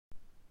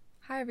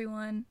Hi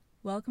everyone,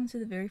 welcome to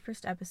the very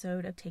first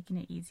episode of Taking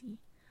It Easy.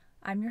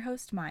 I'm your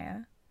host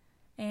Maya,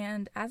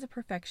 and as a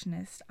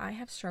perfectionist, I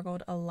have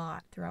struggled a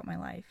lot throughout my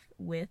life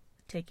with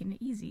taking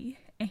it easy,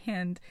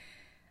 and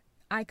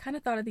I kind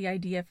of thought of the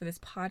idea for this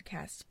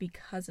podcast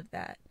because of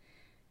that.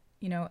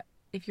 You know,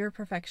 if you're a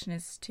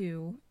perfectionist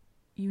too,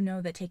 you know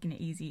that taking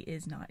it easy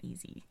is not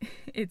easy.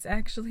 It's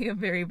actually a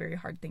very, very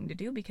hard thing to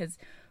do because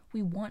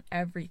we want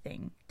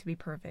everything to be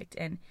perfect,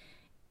 and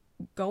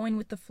going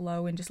with the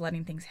flow and just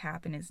letting things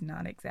happen is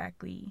not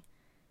exactly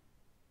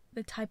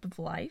the type of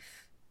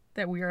life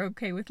that we are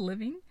okay with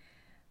living.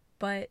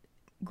 But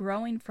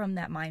growing from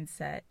that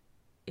mindset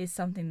is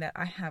something that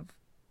I have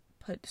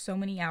put so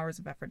many hours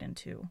of effort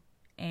into.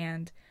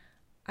 And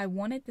I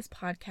wanted this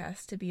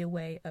podcast to be a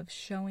way of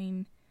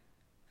showing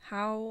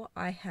how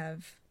I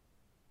have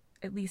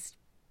at least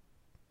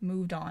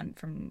moved on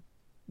from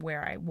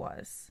where I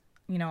was.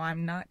 You know,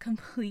 I'm not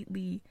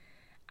completely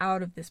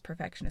out of this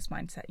perfectionist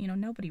mindset. You know,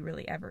 nobody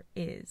really ever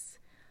is.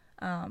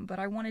 But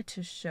I wanted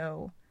to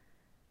show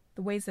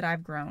the ways that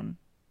I've grown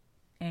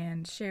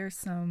and share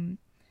some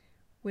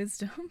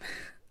wisdom,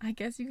 I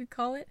guess you could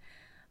call it,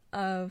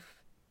 of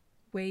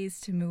ways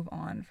to move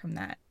on from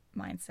that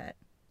mindset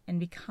and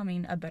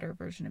becoming a better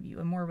version of you,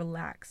 a more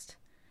relaxed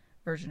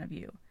version of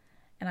you.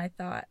 And I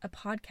thought a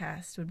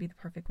podcast would be the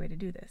perfect way to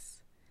do this.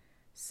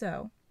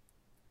 So,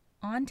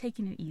 on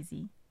Taking It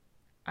Easy,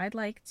 I'd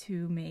like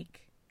to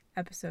make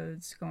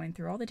episodes going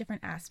through all the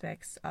different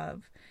aspects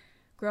of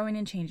growing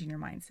and changing your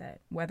mindset,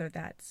 whether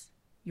that's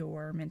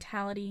your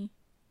mentality,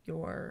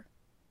 your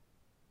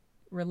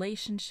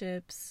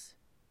relationships,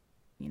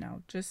 you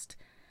know, just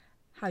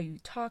how you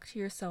talk to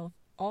yourself,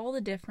 all the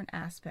different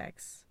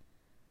aspects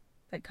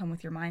that come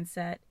with your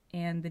mindset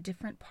and the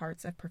different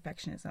parts of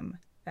perfectionism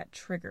that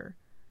trigger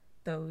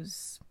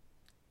those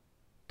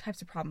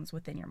types of problems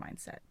within your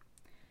mindset.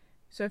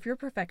 So if you're a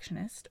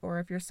perfectionist, or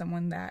if you're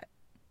someone that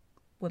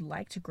would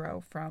like to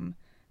grow from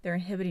their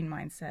inhibiting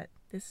mindset,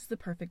 this is the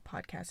perfect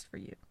podcast for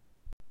you.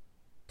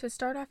 To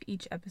start off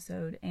each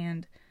episode,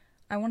 and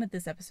I wanted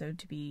this episode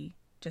to be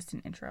just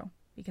an intro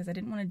because I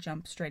didn't want to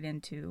jump straight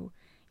into,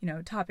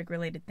 topic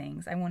related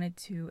things. I wanted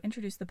to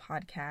introduce the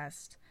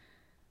podcast,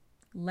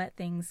 let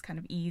things kind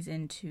of ease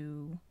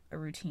into a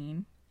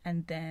routine,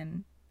 and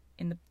then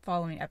in the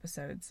following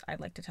episodes, I'd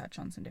like to touch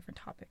on some different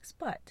topics.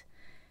 But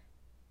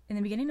in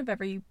the beginning of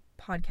every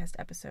podcast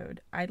episode,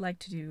 I'd like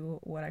to do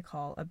what I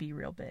call a Be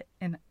Real bit.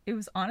 And it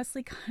was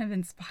honestly kind of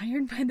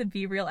inspired by the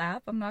Be Real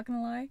app, I'm not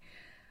gonna lie.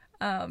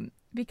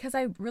 Because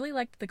I really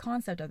liked the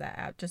concept of that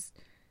app, just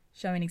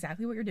showing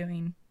exactly what you're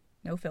doing,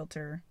 no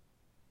filter,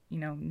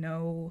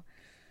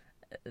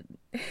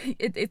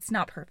 it's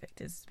not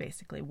perfect is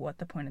basically what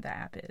the point of the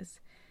app is.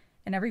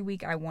 And every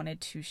week I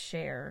wanted to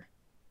share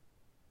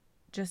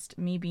just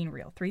me being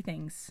real. 3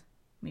 things,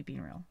 me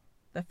being real.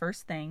 The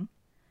first thing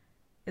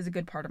is a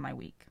good part of my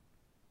week.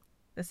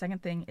 The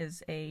second thing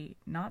is a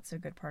not so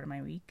good part of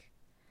my week.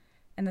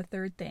 And the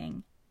third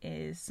thing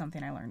is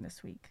something I learned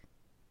this week.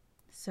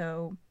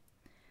 So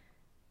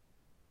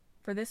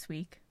for this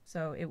week,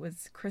 so it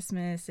was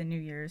Christmas and New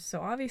Year's.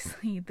 So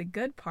obviously the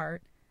good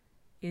part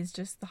is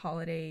just the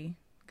holiday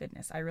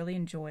goodness. I really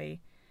enjoy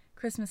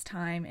Christmas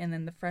time and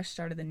then the fresh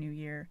start of the new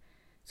year.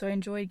 So I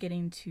enjoyed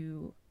getting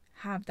to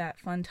have that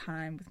fun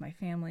time with my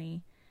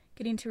family,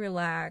 getting to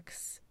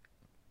relax,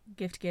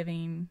 gift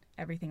giving,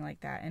 everything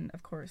like that. And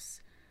of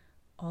course,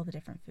 all the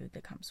different food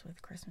that comes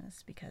with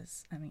Christmas,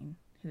 because,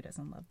 who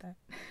doesn't love that?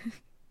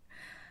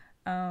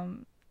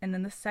 And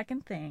then the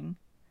second thing,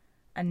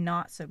 a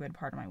not so good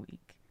part of my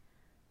week.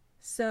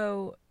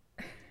 So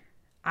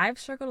I've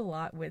struggled a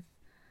lot with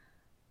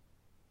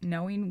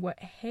knowing what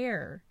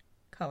hair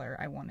color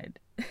I wanted.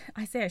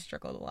 I say I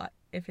struggled a lot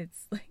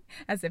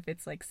as if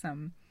it's like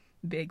some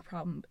big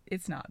problem.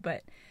 It's not,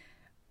 but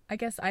I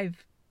guess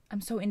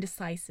I'm so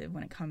indecisive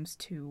when it comes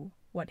to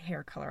what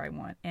hair color I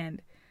want.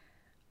 And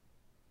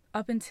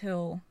up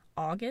until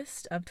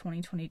August of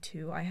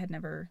 2022, I had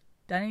never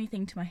done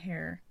anything to my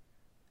hair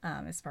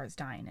as far as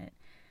dyeing it.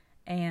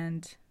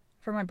 And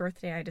for my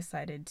birthday, I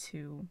decided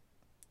to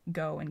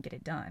go and get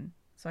it done.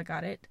 So I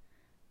got it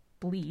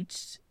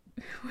bleached,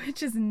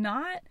 which is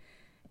not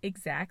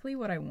exactly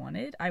what I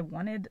wanted. I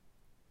wanted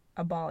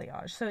a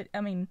balayage. So,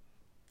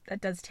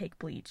 that does take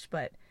bleach,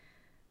 but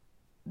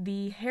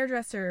the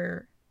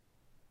hairdresser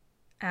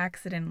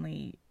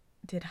accidentally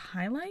did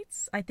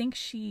highlights. I think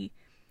she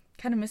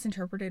kind of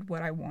misinterpreted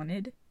what I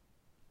wanted.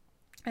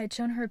 I had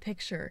shown her a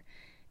picture,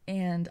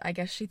 and I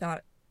guess she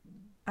thought,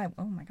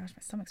 oh my gosh,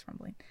 my stomach's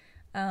rumbling.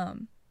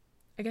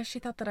 I guess she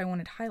thought that I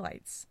wanted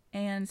highlights,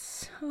 and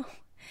so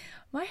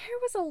my hair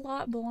was a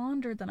lot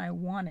blonder than I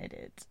wanted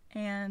it.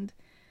 And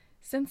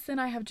since then,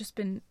 I have just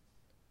been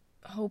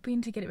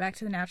hoping to get it back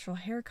to the natural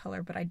hair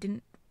color, but I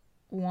didn't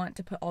want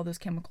to put all those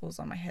chemicals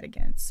on my head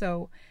again.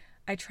 So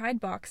I tried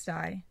box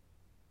dye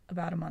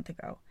about a month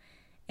ago,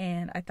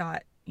 and I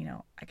thought,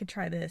 I could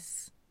try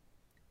this.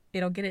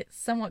 It'll get it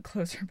somewhat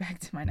closer back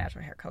to my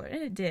natural hair color.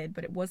 And it did,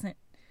 but it wasn't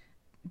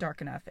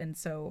dark enough. And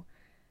so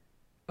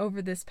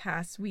over this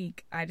past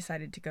week, I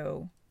decided to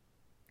go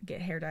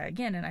get hair dye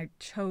again, and I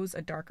chose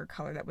a darker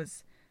color that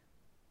was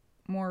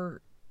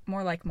more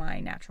like my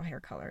natural hair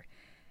color.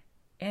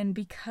 And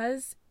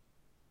because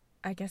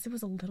I guess it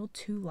was a little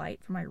too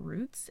light for my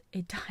roots,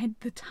 it dyed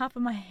the top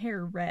of my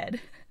hair red.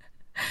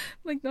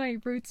 Like my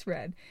roots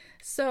red.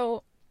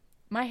 So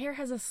my hair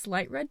has a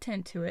slight red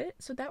tint to it,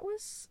 so that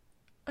was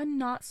a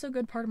not so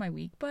good part of my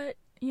week. But,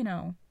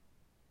 now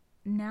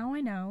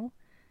I know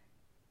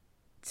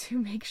to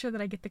make sure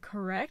that I get the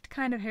correct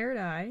kind of hair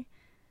dye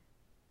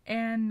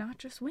and not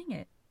just wing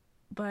it.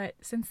 But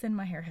since then,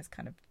 my hair has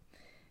kind of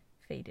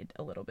faded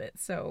a little bit,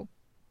 so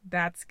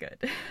that's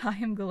good. I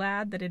am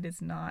glad that it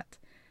is not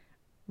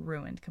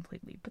ruined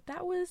completely, but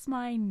that was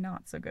my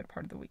not so good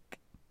part of the week.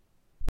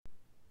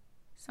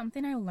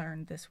 Something I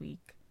learned this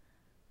week,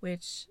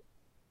 which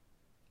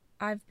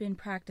I've been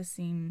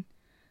practicing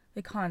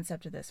the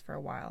concept of this for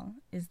a while,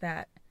 is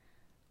that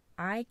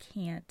I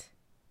can't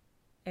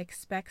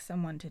expect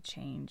someone to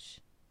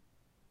change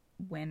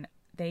when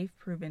they've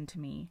proven to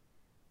me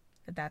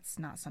that that's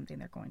not something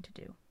they're going to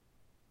do.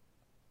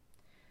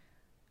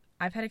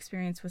 I've had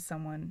experience with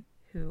someone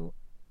who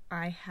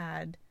I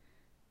had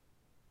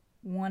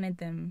wanted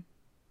them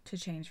to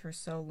change for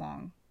so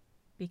long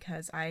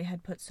because I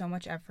had put so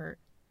much effort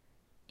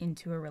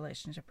into a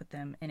relationship with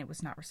them and it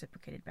was not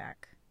reciprocated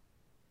back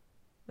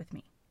with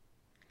me.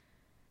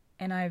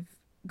 And I've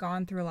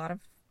gone through a lot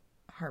of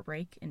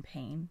heartbreak and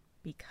pain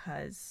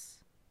because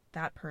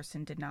that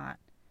person did not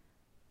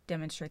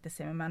demonstrate the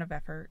same amount of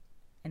effort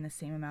and the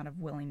same amount of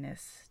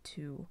willingness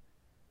to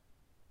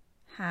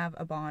have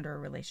a bond or a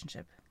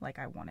relationship like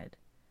I wanted.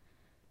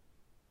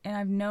 And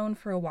I've known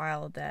for a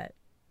while that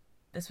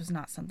this was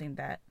not something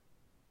that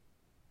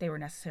they were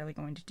necessarily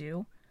going to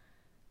do,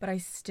 but I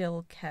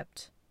still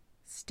kept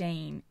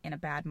staying in a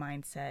bad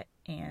mindset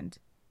and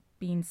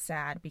being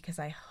sad because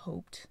I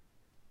hoped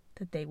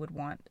that they would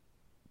want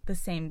the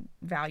same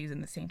values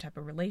and the same type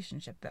of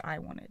relationship that I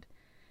wanted.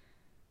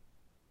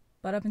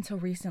 But up until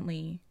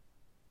recently,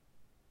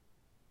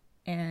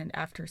 and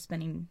after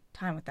spending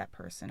time with that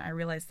person, I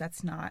realized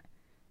that's not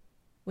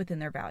within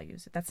their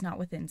values. That's not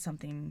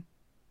something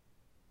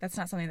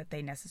that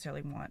they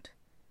necessarily want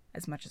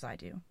as much as I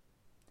do.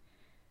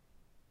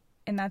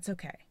 And that's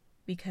okay,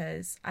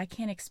 because I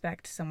can't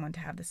expect someone to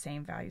have the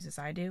same values as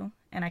I do,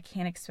 and I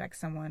can't expect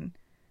someone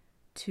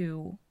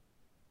to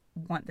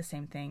want the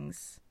same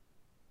things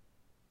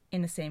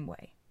in the same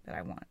way that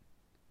I want.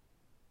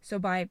 So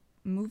by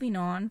moving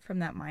on from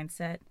that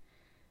mindset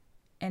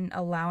and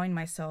allowing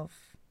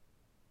myself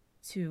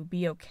to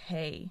be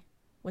okay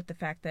with the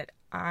fact that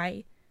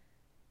I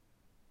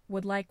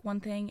would like one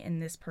thing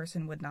and this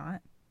person would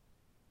not,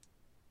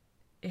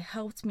 it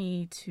helped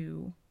me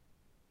to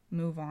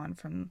move on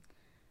from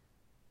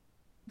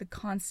the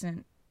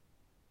constant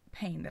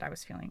pain that I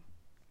was feeling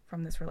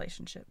from this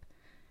relationship.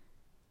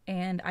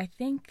 And I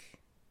think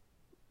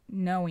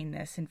knowing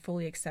this and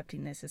fully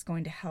accepting this is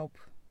going to help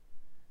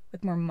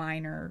with more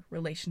minor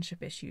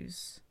relationship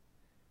issues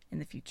in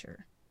the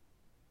future.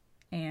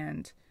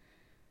 And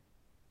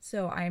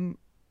so I'm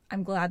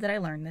glad that I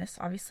learned this.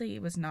 Obviously,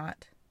 it was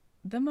not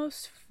the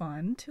most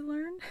fun to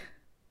learn.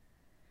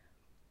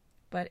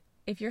 But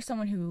if you're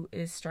someone who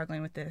is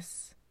struggling with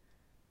this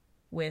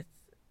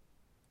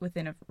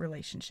within a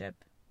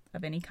relationship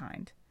of any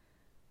kind,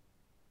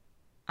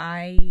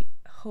 I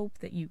hope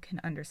that you can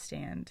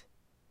understand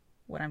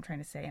what I'm trying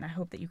to say, and I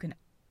hope that you can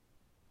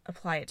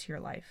apply it to your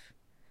life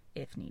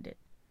if needed.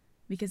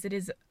 Because it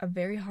is a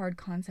very hard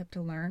concept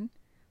to learn,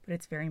 but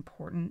it's very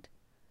important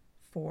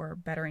for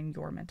bettering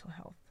your mental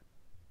health.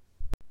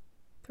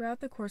 Throughout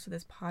the course of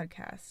this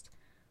podcast,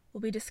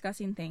 we'll be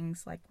discussing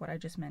things like what I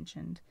just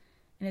mentioned,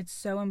 and it's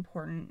so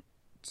important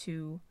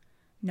to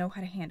know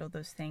how to handle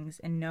those things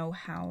and know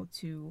how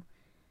to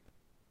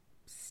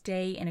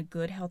stay in a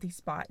good, healthy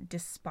spot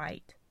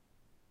despite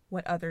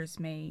what others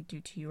may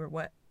do to you or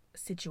what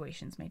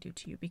situations may do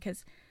to you,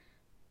 because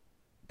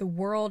the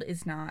world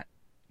is not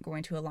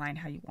going to align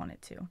how you want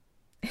it to.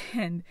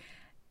 And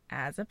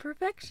as a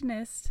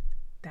perfectionist,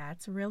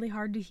 that's really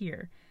hard to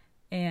hear.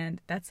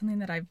 And that's something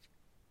that I've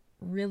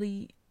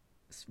really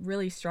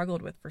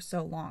struggled with for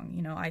so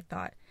long. I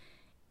thought,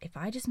 if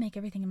I just make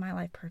everything in my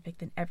life perfect,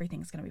 then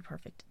everything's going to be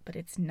perfect. But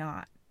it's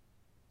not.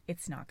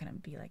 It's not going to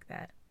be like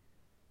that.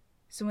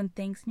 So when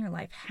things in your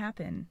life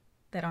happen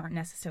that aren't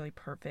necessarily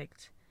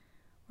perfect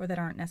or that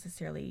aren't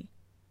necessarily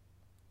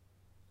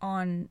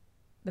on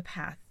the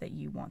path that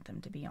you want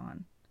them to be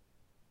on,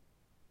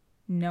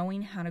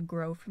 knowing how to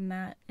grow from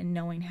that and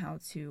knowing how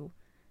to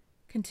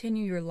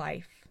continue your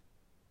life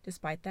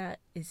despite that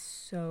is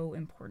so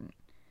important.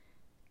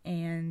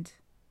 And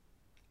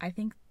I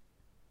think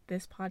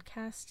this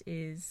podcast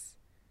is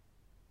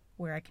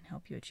where I can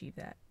help you achieve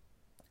that.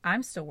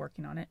 I'm still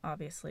working on it,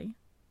 obviously.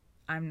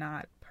 I'm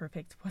not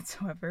perfect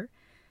whatsoever,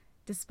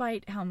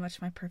 despite how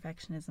much my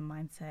perfectionism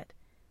mindset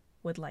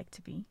would like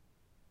to be.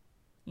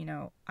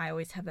 I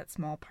always have that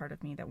small part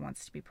of me that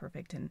wants to be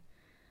perfect and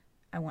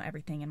I want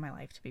everything in my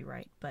life to be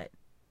right. But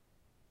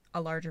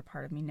a larger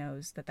part of me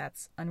knows that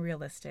that's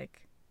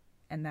unrealistic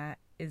and that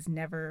is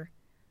never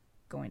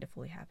going to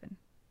fully happen.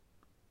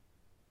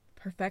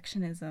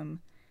 perfectionism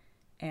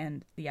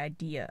and the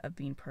idea of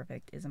being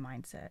perfect is a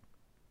mindset.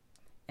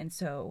 And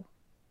so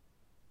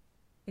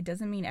it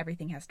doesn't mean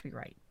everything has to be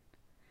right.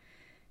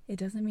 It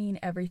doesn't mean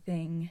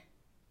everything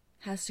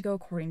has to go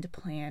according to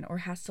plan or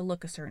has to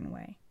look a certain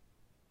way.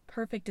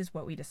 Perfect is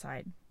what we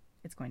decide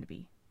it's going to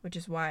be, which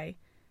is why,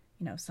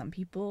 some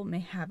people may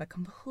have a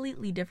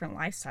completely different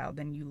lifestyle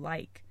than you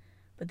like,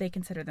 but they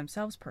consider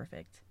themselves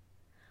perfect.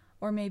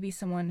 Or maybe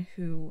someone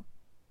who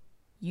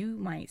you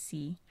might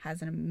see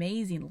has an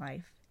amazing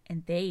life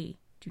and they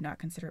do not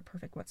consider it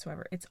perfect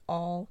whatsoever. It's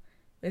all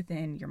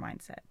within your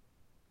mindset.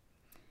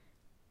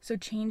 So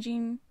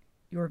changing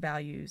your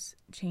values,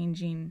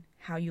 changing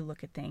how you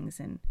look at things,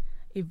 and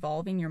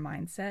evolving your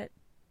mindset,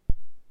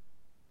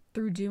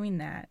 through doing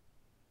that,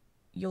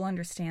 you'll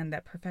understand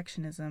that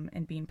perfectionism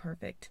and being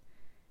perfect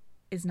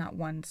is not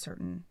one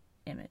certain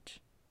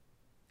image.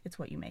 It's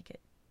what you make it.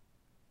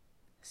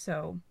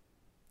 So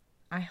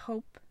I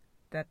hope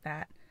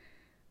that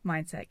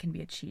mindset can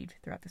be achieved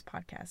throughout this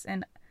podcast.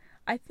 And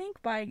I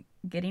think by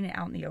getting it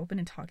out in the open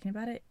and talking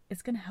about it,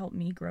 it's going to help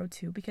me grow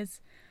too, because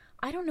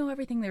I don't know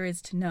everything there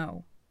is to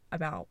know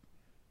about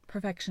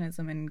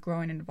perfectionism and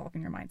growing and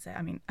evolving your mindset.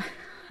 I mean,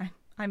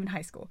 I'm in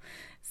high school,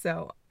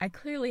 so I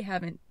clearly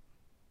haven't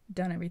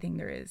done everything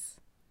there is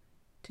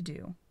to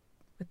do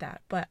with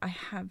that, but I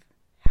have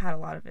had a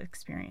lot of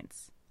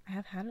experience. I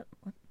have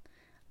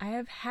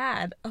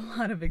had a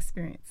lot of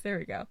experience. There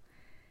we go.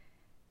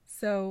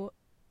 So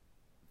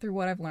through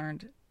what I've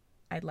learned,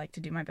 I'd like to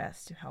do my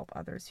best to help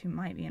others who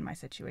might be in my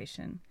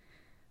situation.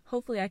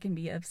 Hopefully I can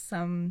be of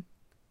some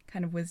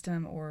kind of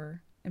wisdom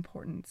or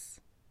importance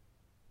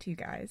to you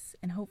guys.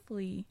 And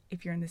hopefully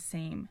if you're in the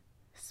same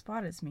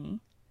spot as me,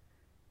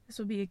 this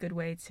will be a good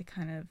way to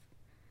kind of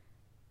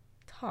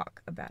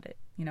talk about it.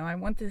 I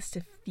want this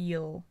to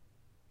feel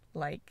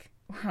like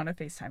we're on a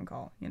FaceTime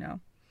call,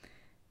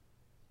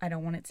 I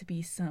don't want it to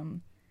be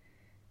some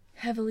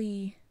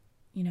heavily,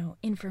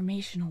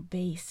 informational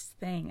based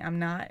thing.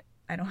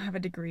 I don't have a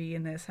degree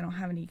in this. I don't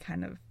have any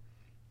kind of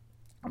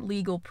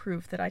legal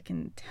proof that I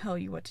can tell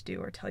you what to do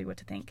or tell you what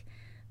to think.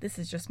 This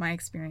is just my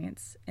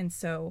experience. And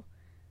so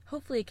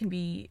hopefully it can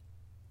be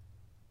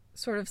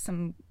sort of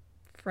some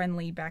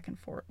friendly back and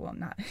forth. Well,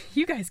 not,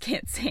 you guys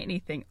can't say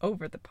anything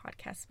over the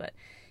podcast, but,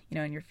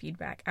 in your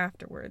feedback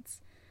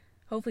afterwards,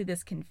 hopefully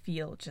this can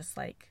feel just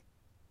like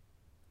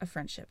a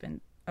friendship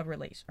and a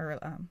relation, or,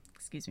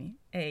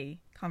 a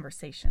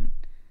conversation.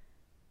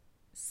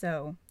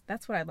 So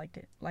that's what I'd like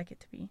it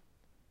to be.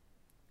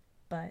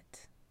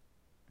 But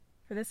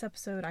for this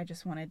episode, I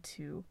just wanted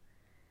to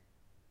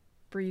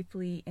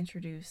briefly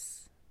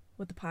introduce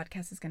what the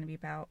podcast is going to be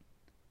about,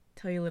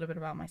 tell you a little bit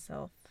about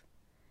myself,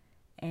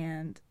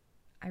 and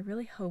I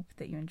really hope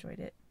that you enjoyed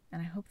it,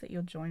 and I hope that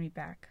you'll join me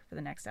back for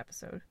the next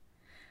episode.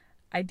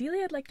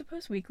 Ideally, I'd like to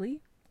post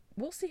weekly.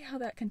 We'll see how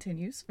that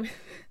continues with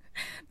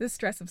the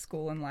stress of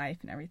school and life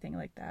and everything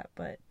like that,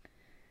 but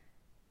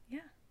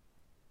yeah.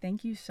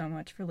 Thank you so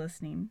much for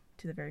listening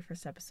to the very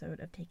first episode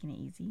of Taking It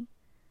Easy,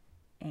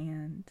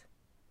 and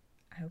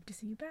I hope to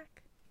see you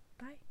back.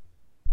 Bye.